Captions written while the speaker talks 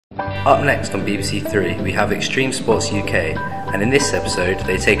Up next on BBC Three, we have Extreme Sports UK, and in this episode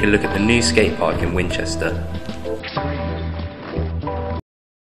they take a look at the new skate park in Winchester.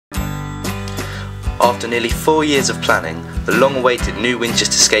 After nearly 4 years of planning, the long-awaited new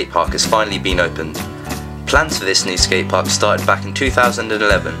Winchester skate park has finally been opened. Plans for this new skate park started back in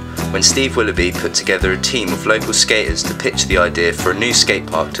 2011 when Steve Willoughby put together a team of local skaters to pitch the idea for a new skate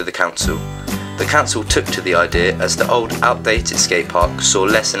park to the council. The council took to the idea as the old, outdated skate park saw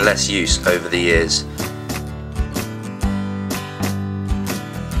less and less use over the years.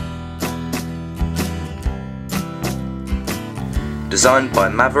 Designed by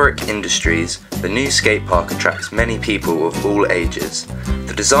Maverick Industries, the new skate park attracts many people of all ages.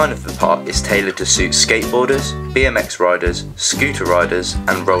 The design of the park is tailored to suit skateboarders, BMX riders, scooter riders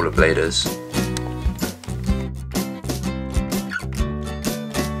and rollerbladers.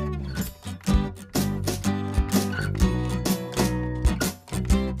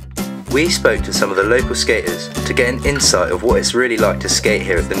 We spoke to some of the local skaters to get an insight of what it's really like to skate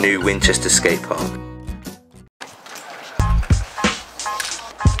here at the new Winchester skate park.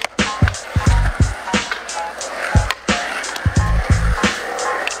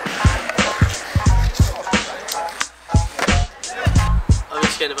 I've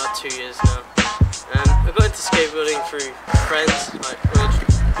been skating about 2 years now. I got into skateboarding through friends. Like when I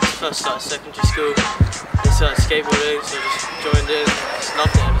first started secondary school, they started skateboarding, so I just joined in. Just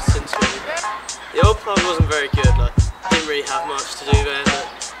loved it ever since really. The old park wasn't very good. Like didn't really have much to do there. But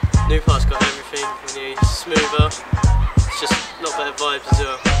new park's got everything. It's smoother. It's just not better vibes as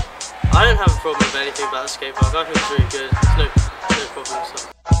well. I don't have a problem with anything about the skate park. I think it's really good. There's no problem. So.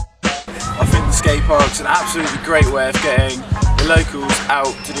 I think the skate park's an absolutely great way of getting the locals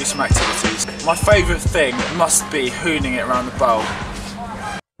out to do some activities. My favourite thing must be hooning it around the bowl.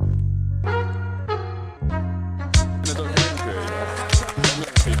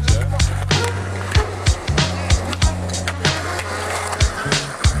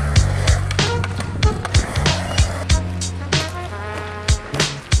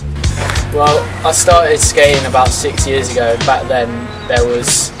 Well, I started skating about 6 years ago. Back then there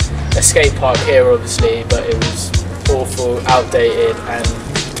was a skate park here obviously, but it was awful, outdated and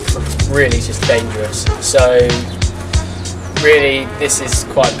really just dangerous. So really this is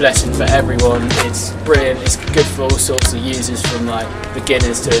quite a blessing for everyone. It's brilliant, it's good for all sorts of users from like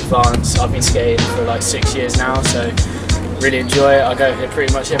beginners to advanced. I've been skating for like 6 years now, so really enjoy it. I go here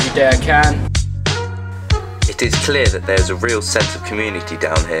pretty much every day I can. It is clear that there's a real sense of community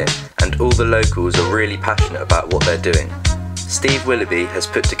down here and all the locals are really passionate about what they're doing. Steve Willoughby has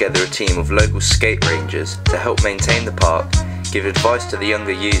put together a team of local skate rangers to help maintain the park, give advice to the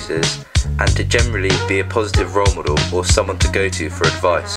younger users and to generally be a positive role model or someone to go to for advice.